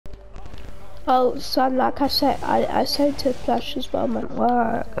Oh, son, like I said to Flash as well, at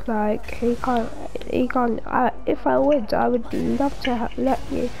work, like, he can't, if I would love to let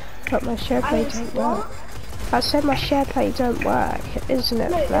you, but my share play don't work. I said my share play don't work, isn't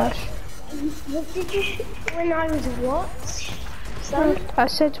it, Flash? What did you, when I was what? Son? I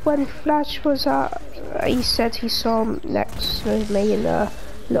said when Flash was he said he saw next to me in a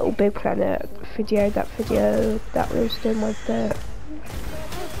Little Big Planet video, that was done with the...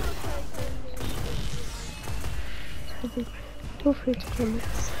 Feel free to comment.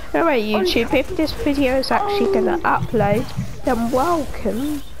 Anyway, YouTube, if this video is actually gonna upload, then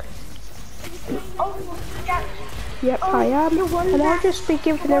welcome. Yep, I am, and I'll just be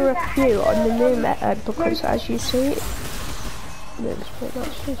giving a review on the new method because, as you see, looks pretty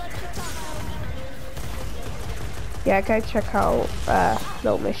much just... Yeah, go check out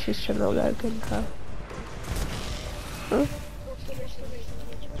Little Mish's channel, Logan.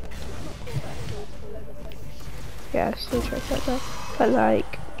 Yeah, still check that out. But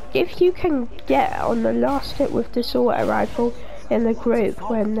like, if you can get on the last hit with this auto rifle in the group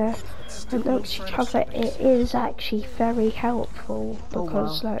when amongst each other, it is actually very helpful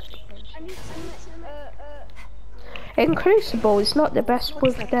because like in Crucible it's not the best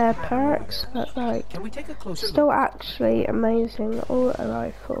with their perks, but like still actually amazing auto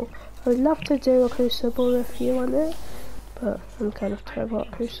rifle. I would love to do a Crucible review on it, but I'm kind of terrible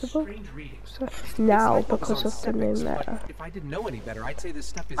at Crucible. So now because of the new meta. If I didn't know any better, I'd say this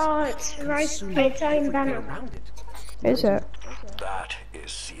stuff is it's right by time banner. Is it? That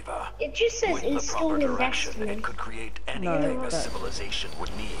is Siva. It just says With the install proper in direction, Destiny. it could create anything a civilization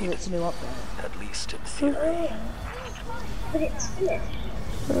would need. It's a new update. At least in theory. But it's finished.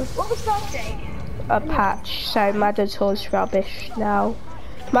 What was the update? A patch, so Madator's rubbish now.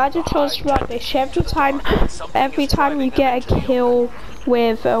 Madator's rubbish every time you get a kill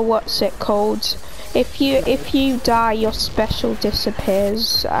with what's it called? If you die, your special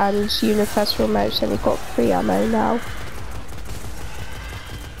disappears, and universal remote's only got 3 ammo now.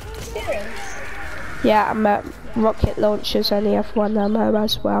 Serious? Yeah, and rocket launchers only have 1 ammo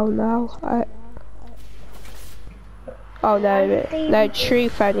as well now. Oh no,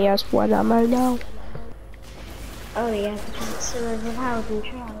 Truth only has 1 ammo now. Oh yeah, because it's a powered and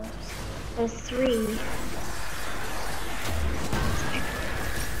trials. There's 3.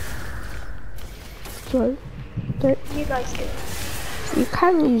 So, You guys do. you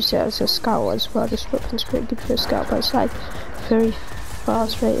can use it as a scout as well. This weapon's pretty good for a scout, but it's like very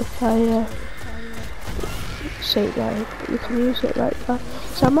fast rate of fire. So like, you can use it like that.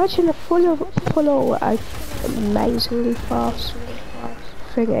 So imagine a full amazingly fast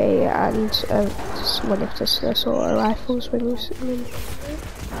thingy and just one of the sort of rifles when you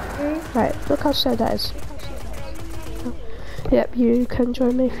right, look how slow that is. Yep, you can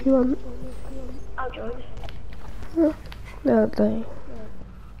join me if you want. I'll join. Lovely.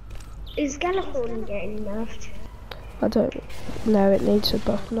 Is Galliford getting nerfed? I don't know, it needs a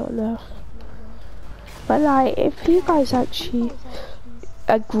buff, not enough. But like, if you guys actually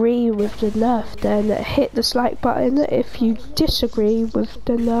agree with the nerf, then hit the dislike button. If you disagree with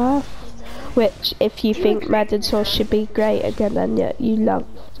the nerf, which if you think Madator should be great again and yet you love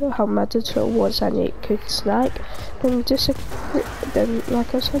how Madator was and it could snipe, then disagree, then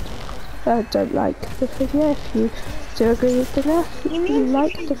like I said, don't like the video. If you do agree with the nerf, you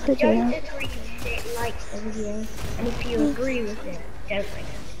like the video. Don't agree with it, like the video, and if you agree with it, don't like it.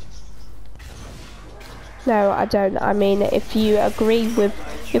 No, I don't. I mean, if I agree with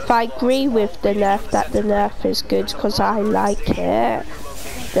the nerf, that the nerf is good because I like it,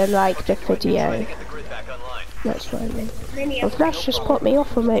 then like the video. That's what I mean. Well, Flash just put me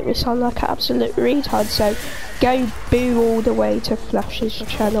off and make me sound like an absolute retard, so go boo all the way to Flash's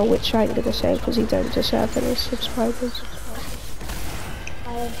channel, which I ain't gonna say because he don't deserve any subscribers.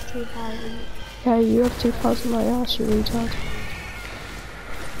 I have 2,000. Yeah, you have 2,000 my ass, you retard.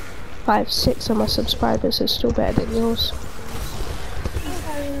 I have 6 of my subscribers, it's still better than yours.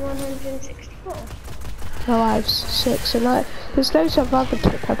 2,164. No, I have 6, and there's loads of other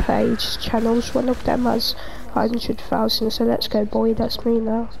Kipper page channels, one of them has 100,000, so let's go boy, that's me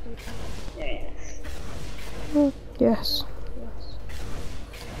now. Yes. Yes.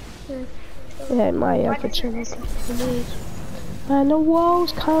 Yeah, my other channel. And the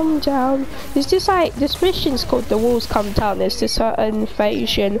walls come down. Is this like, this mission's called The Walls Come Down? Is this an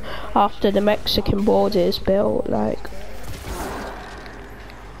invasion after the Mexican border is built, like?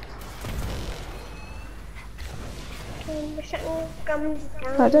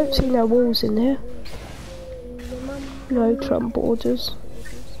 I don't see no walls in there. No Trump borders.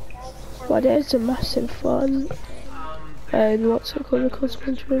 But there's a massive one. And what's it called, the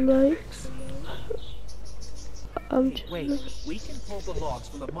Cosmodrome, like? I'm just... Wait, we can pull the logs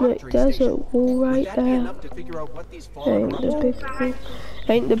from the Look, monitoring there's station. a wall Would right that be there. enough to figure out what these fallen Ain't the rocks big wall.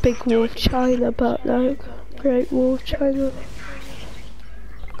 Ain't the big wall of China, but look, Great Wall of China.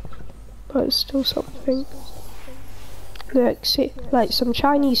 But it's still something. Look, see, like some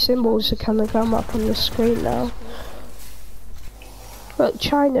Chinese symbols are kind of come up on the screen now. Look,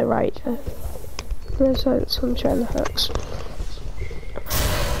 China right there. There's like some China hacks.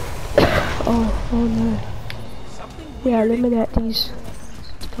 Oh no. Yeah, eliminate these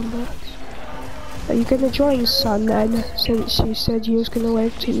comebacks. Are you gonna join, son, then? Since you said you was gonna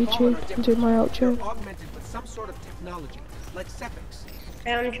wave to YouTube and do my outro. augmented with some sort of technology, like Sepix.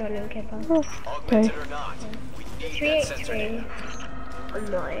 I'm joining, Kipper. Oh, okay. Augmented or not, we need that sensor 383. data.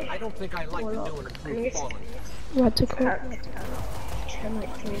 I'm not. I don't think I like the new and improved fallen. Radical. I'm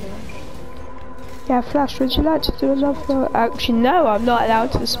like 3 now. Yeah, Flash, would you like to do another? Actually, no, I'm not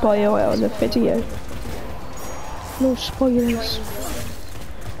allowed to spoil it on the video. No spoilers.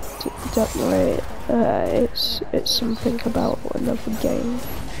 Don't worry. It's something about another game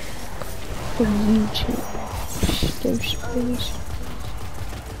from YouTube. No spoilers.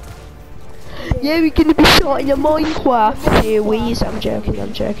 Yeah, we're gonna be starting a Minecraft series. I'm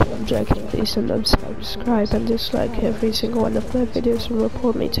joking. Please don't unsubscribe and dislike every single one of my videos and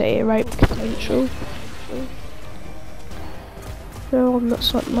report me to A-Rape potential. No, I'm not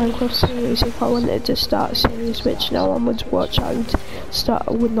starting Minecraft series. If I wanted to start a series which no one would watch, I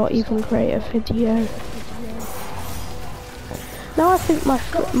would not even create a video. Now I think my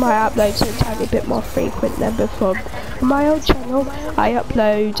uploads are a tiny bit more frequent than before. On my old channel, I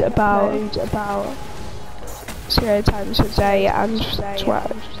upload about 0 times a day and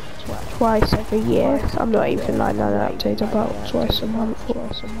twice every year. I'm not even lying, I update about twice a month.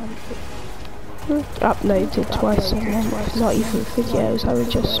 Uploaded twice a month, not even videos, I were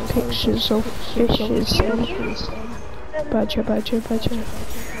just pictures of fishes and badger.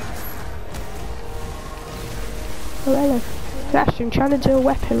 Oh hello. Flash, I'm trying to do a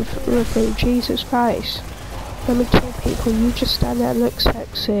weapon review, Jesus Christ. Let me kill people, you just stand there and look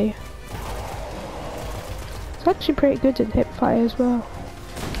sexy. It's actually pretty good in hipfire as well.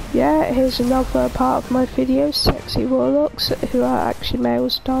 Yeah, here's another part of my video, sexy warlocks who are actually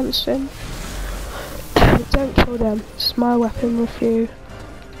males dancing. Don't kill them, it's my weapon review.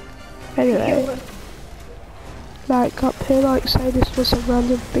 Anyway. Like up here, like say this was a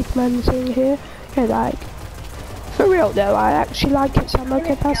random big man thing here. Okay, like. For real though, I actually like its ammo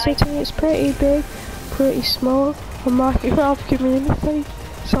capacity, it's pretty big, pretty small. On Minecraft community.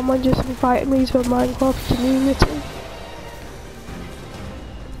 Someone just invited me to a Minecraft community.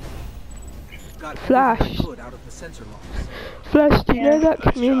 Flash. Flash, do you know that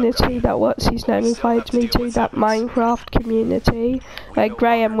community that what's his name invited me to, that Minecraft community?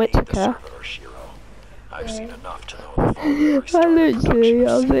 Graham Whittaker. I've seen enough to know I literally,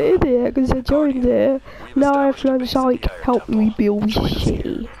 I was an idiot because I joined it. Now everyone's like, help me build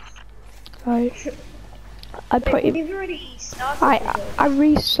shitty. So, I put him, I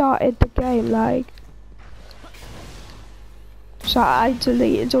restarted the game, like, so I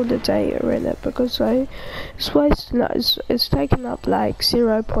deleted all the data in it because like, it's wasting, it's taking up like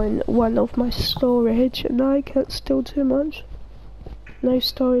 0.1 of my storage and like, it's still too much. No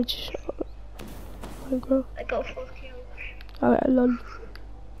storage. I got 4 kills. Alright, lol.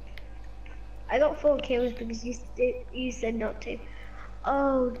 I got 4 kills because you said not to.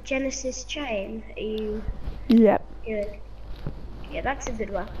 Oh, Genesis chain. Are you? Yep. Good. Yeah, that's a good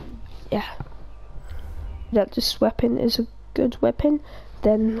weapon. Yeah. That this weapon is a good weapon.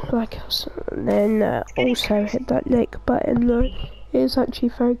 Then, also hit that like button. Look, it is actually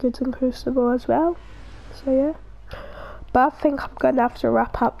very good and crucible as well. So yeah. But I think I'm gonna have to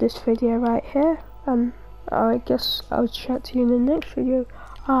wrap up this video right here. I guess I'll chat to you in the next video.